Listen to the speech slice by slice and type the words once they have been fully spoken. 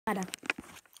I know.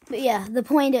 But yeah, the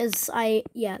point is, they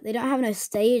don't have no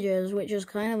stages, which is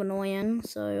kind of annoying.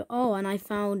 So, and I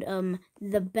found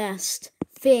the best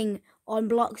thing on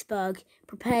Bloxburg.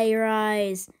 Prepare your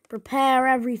eyes. Prepare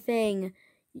everything.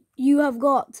 You have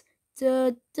got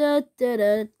da da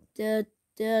da da da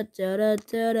da da da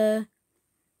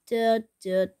da da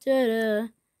da da da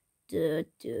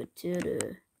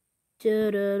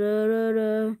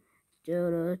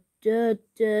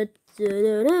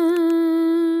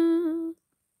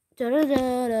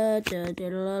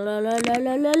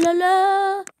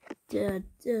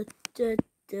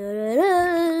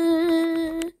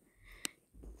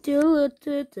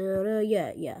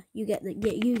you get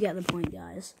the point,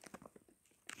 guys.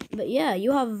 But yeah,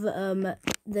 you have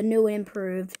the new and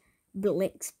improved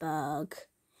bloxburg.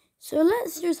 So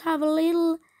let's just have a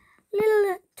little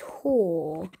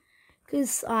tour,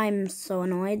 because I'm so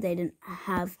annoyed they didn't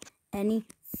have any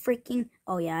freaking.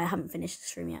 Oh yeah, I haven't finished the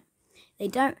stream yet. They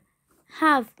don't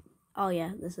have. Oh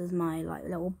yeah, this is my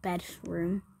little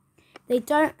bedroom. They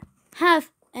don't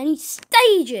have any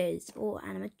stages or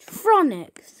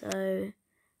animatronics. So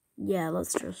yeah,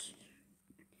 let's just.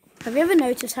 Have you ever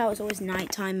noticed how it's always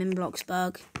nighttime in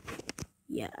Bloxburg?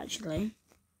 Yeah, actually.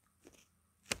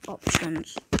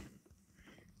 Options.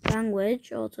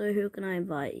 Language. Also, who can I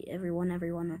invite?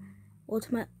 Everyone.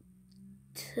 Ultimate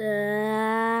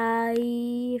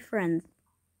friends.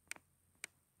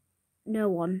 No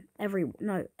one.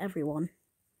 Everyone.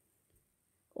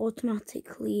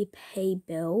 Automatically pay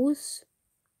bills.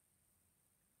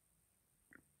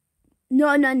 No.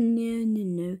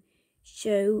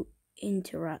 Show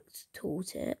interact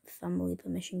tooltip. Family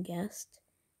permission guest.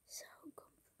 Cell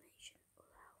confirmation.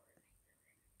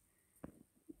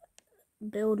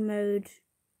 Build mode.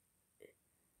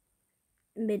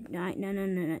 Midnight. No.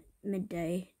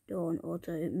 Midday. Dawn.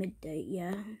 Auto. Midday.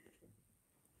 Yeah.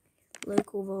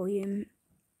 Local volume.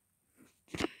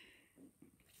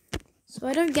 So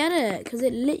I don't get it, because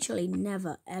it literally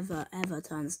never, ever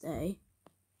turns day.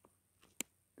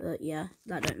 But yeah,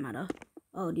 that don't matter.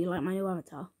 Oh, do you like my new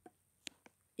avatar?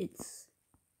 It's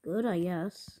good, I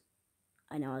guess.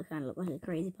 I know I kind of look like a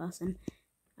crazy person.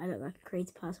 I look like a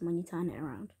crazy person when you turn it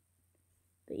around.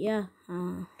 But yeah,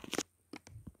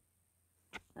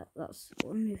 that's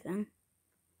one new thing.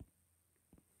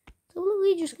 So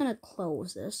we're just gonna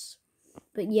close this.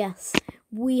 But yes,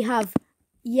 we have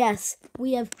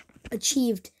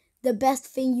achieved the best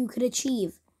thing you could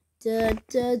achieve. Yeah,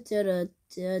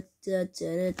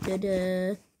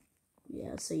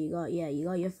 so you got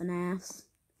your FNAF.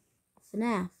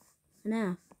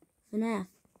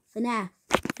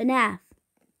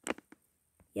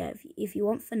 Yeah, if you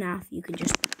want FNAF, you can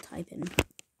just type in.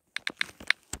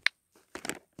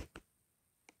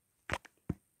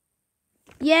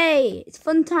 Yay! It's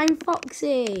Fun Time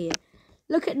Foxy.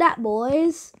 Look at that,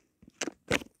 boys.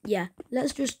 Yeah,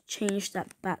 let's just change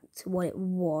that back to what it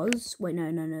was. Wait, no,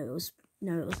 it was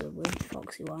a weird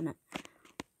Foxy one. It.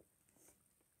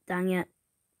 Dang it.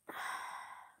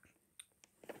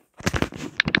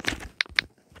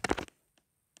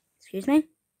 Excuse me?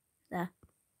 There.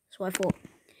 That's what I thought.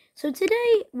 So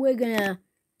today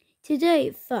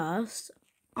first,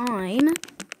 I'm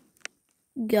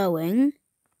going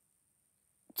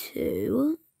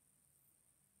to...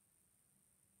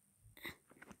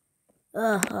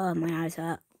 my eyes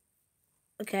hurt.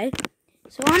 Okay,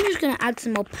 so I'm just going to add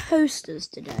some more posters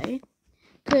today,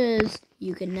 because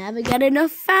you can never get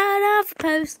enough FNAF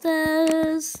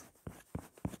posters.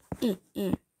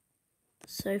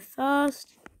 So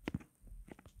first,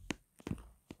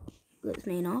 let's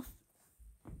main off.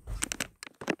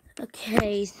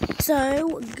 Okay, so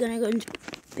we're going to go into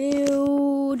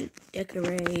build,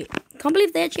 decorate. Can't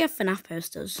believe they actually have FNAF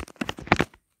posters.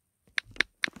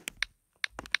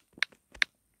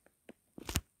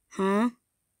 Huh?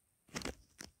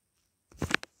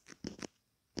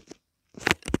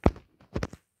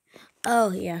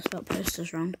 Oh, yeah, I spelled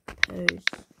posters wrong.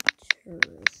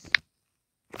 Posters.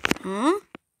 Huh?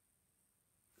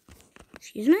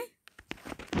 Excuse me?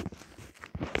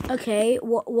 Okay,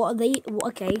 what are they?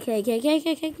 Okay.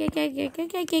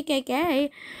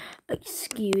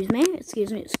 Excuse me.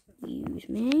 Excuse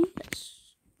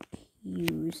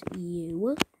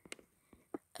you.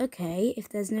 Okay, if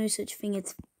there's no such thing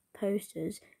as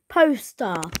posters.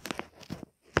 Poster!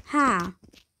 Ha!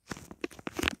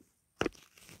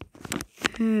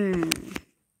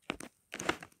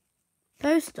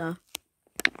 Poster.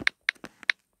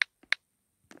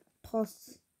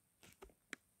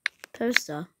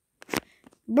 Poster.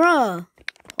 Bruh.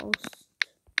 Post.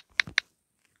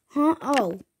 Huh?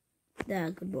 Oh.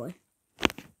 There, good boy.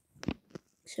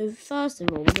 So first of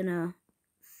all, we're gonna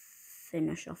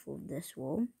finish off with this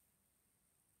wall.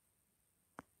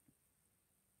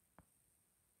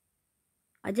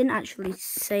 I didn't actually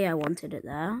say I wanted it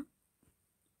there.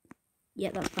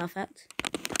 Yeah, that's perfect.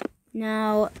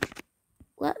 Now,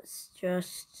 let's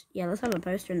just... yeah, let's have a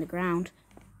poster in the ground.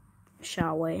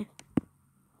 Shall we?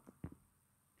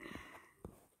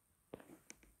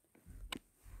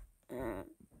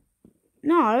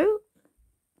 No.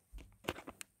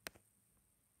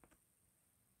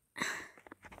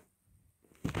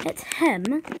 It's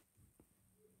him.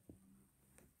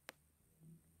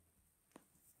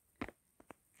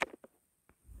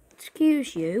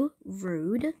 Excuse you,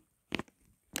 rude.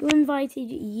 Who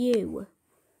invited you?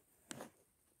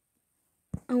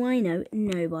 Oh, I know,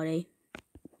 nobody.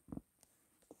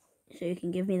 So you can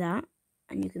give me that,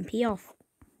 and you can pee off.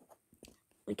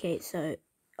 Okay, so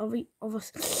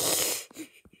obviously,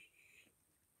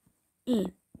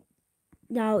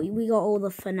 now we got all the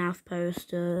FNAF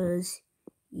posters.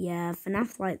 Yeah,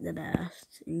 FNAF's like the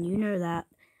best, and you know that.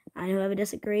 And whoever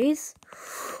disagrees,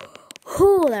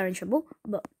 oh, they're in trouble.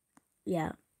 But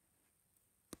yeah,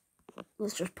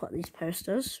 let's just put these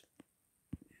posters.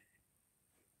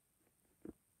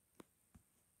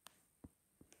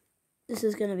 This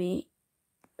is gonna be,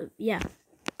 yeah.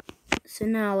 So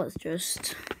now let's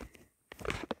just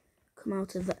come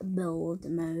out of build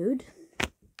mode.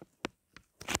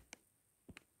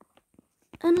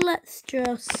 And let's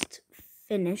just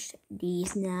finish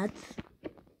these nuts.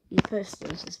 These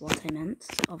posters is what I meant,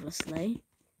 obviously.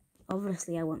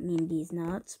 Obviously I won't mean these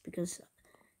nuts, because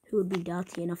who would be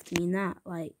dirty enough to mean that?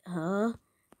 Like, her?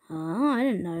 I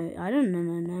didn't know. I don't know,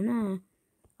 no.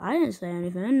 I didn't say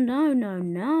anything. No.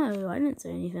 I didn't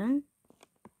say anything.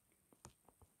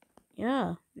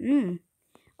 Yeah.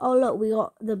 Oh, look, we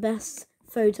got the best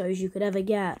photos you could ever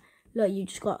get. Look, you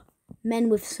just got men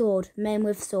with sword, man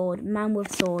with sword.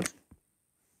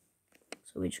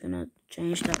 So we're just gonna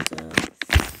change that to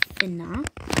FNAF.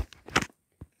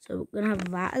 So we're gonna have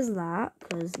that as that,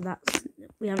 because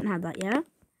we haven't had that yet.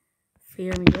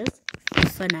 3 images.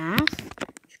 FNAF.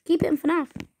 Just keep it in FNAF.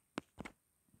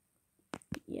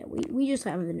 Yeah, we just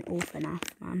have it all FNAF,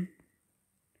 man.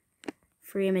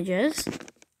 3 images.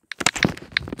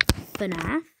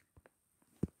 FNAF.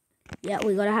 Yeah,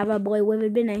 we gotta have our boy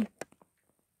Withered Binny.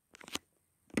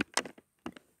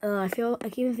 I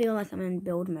keep feeling like I'm in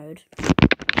build mode.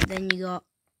 Then you got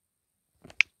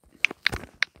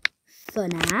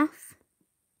FNAF.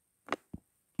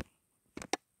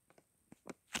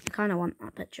 I kind of want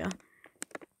that picture.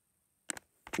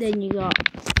 Then you got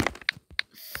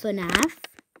FNAF.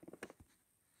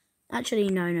 Actually,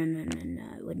 no,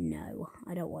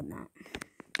 I don't want that.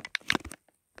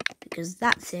 Because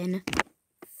that's in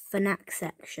FNAF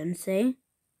section, see?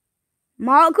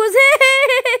 Mark was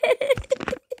here!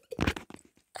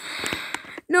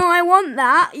 No, I want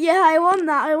that. Yeah, I want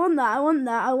that.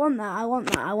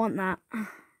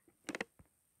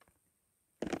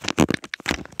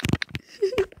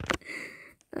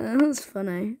 That's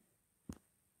funny.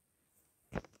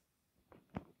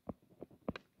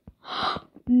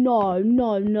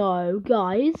 No,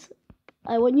 guys.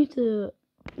 I want you to...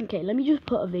 okay, let me just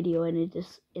put a video in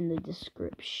the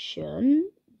description.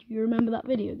 Do you remember that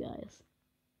video, guys?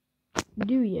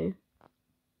 Do you?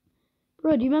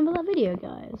 Bro, do you remember that video,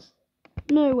 guys?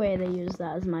 No way they used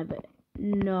that as my video.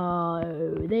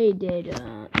 No, they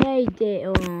didn't.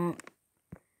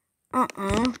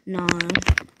 No.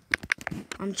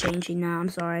 I'm changing now, I'm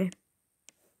sorry.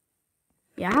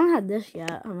 Yeah, I haven't had this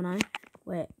yet, haven't I?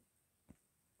 Wait.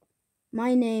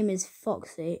 My name is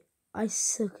Foxy. I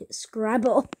suck at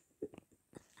Scrabble.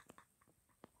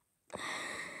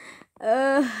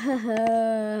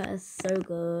 It's so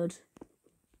good.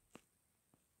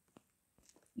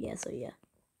 Yeah, so yeah.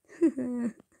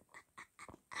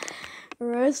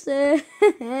 Roasted.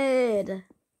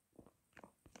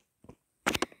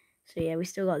 So yeah, we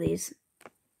still got these.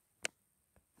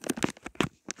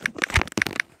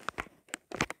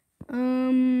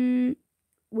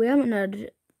 We haven't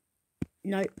had...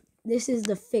 no, this is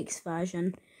the fixed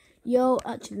version.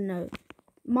 Actually no.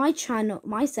 My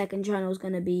second channel is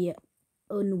going to be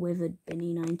Unwithered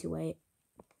Binny 928.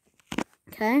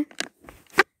 Okay?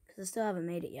 Because I still haven't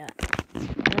made it yet.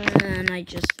 And I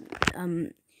just,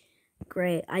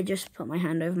 great. I just put my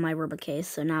hand over my rubber case,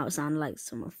 so now it sounded like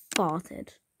someone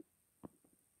farted.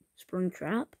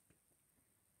 Springtrap.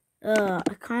 I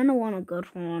kind of want a good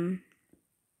one.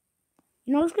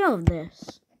 You know, let's go with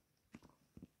this.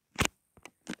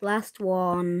 Last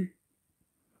one.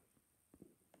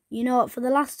 You know what, for the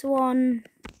last one,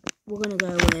 we're going to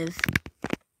go with...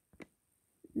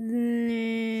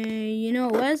 you know,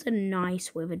 where's a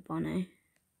nice withered bunny?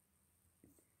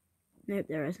 Nope,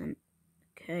 there isn't.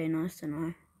 Okay, nice to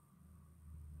know.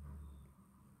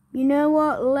 You know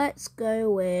what? Let's go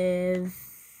with...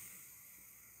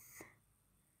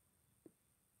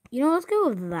 let's go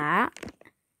with that.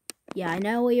 Yeah, I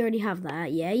know we already have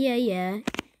that. Yeah. You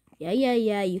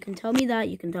can tell me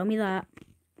that.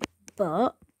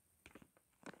 But...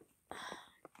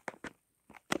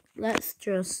 let's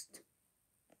just...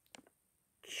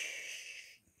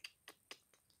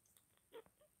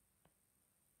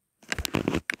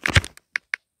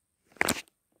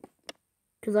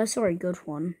 because I saw a good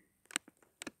one.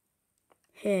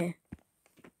 Here.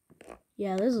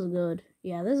 Yeah, this is good.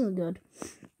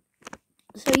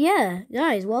 So yeah,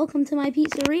 guys, welcome to my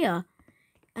pizzeria.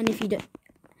 And if you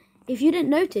didn't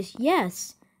notice,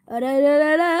 yes.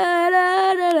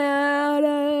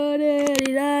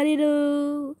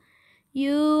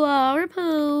 You are a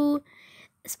poo.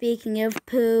 Speaking of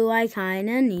poo, I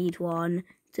kinda need one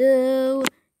to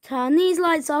turn these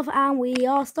lights off, and we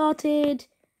are started.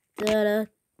 Turn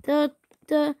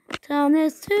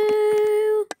this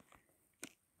too.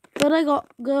 But I go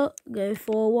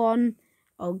for one.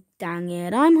 Oh dang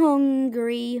it, I'm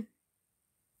hungry.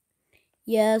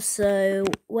 Yeah, so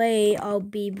wait, I'll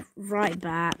be right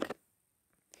back.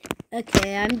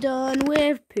 Okay, I'm done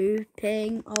with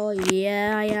pooping. Oh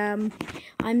yeah, I am.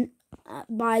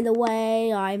 By the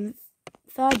way, I'm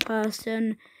third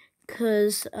person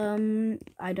because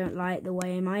I don't like the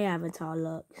way my avatar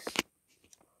looks.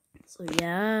 So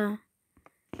yeah,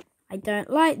 I don't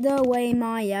like the way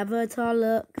my avatar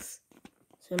looks.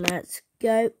 So let's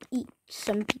go eat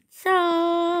some pizza.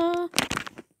 Oh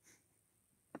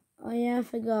yeah, I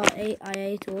forgot. I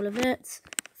ate all of it.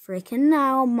 Freaking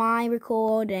now, my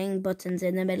recording button's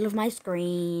in the middle of my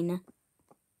screen.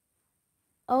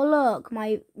 Oh look,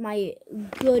 my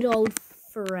good old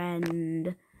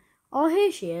friend. Oh,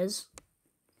 here she is.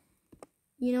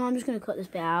 I'm just gonna cut this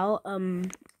bit out.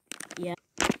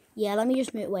 Yeah. Let me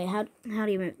just move. Wait, how do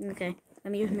you move? Okay,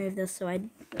 let me just move this so I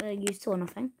use to or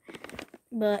nothing.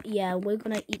 But yeah, we're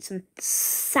gonna eat some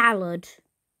salad.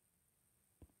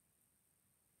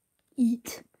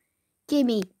 Eat,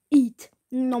 gimme, eat.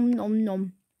 Nom nom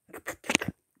nom.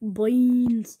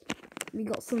 Beans. We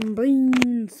got some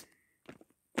beans.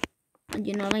 And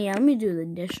yeah, let me do the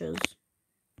dishes.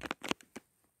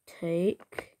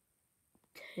 Take.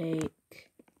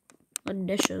 What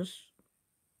dishes?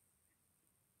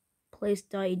 Place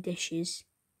dirty dishes.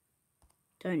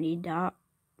 Don't need that.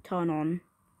 Turn on.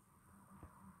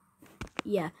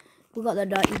 Yeah, we got the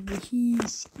dirty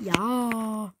dishes.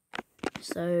 Yeah.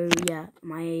 So yeah,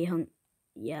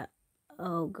 yeah.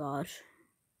 Oh gosh.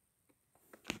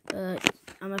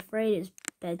 I'm afraid it's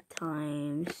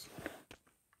bedtimes.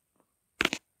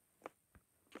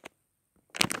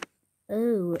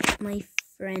 Oh, my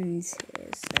friend's here,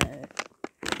 so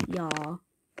yeah.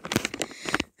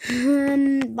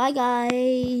 Bye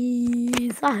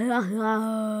guys.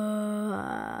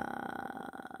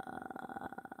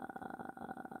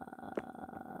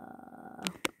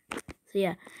 So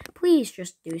yeah, please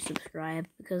just do subscribe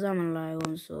because I'm low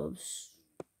on subs.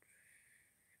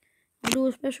 I'll do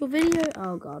a special video.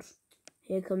 Oh god,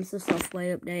 here comes the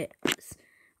software updates.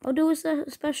 I'll do a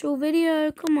special video.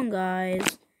 Come on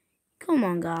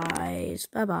guys.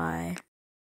 Bye bye.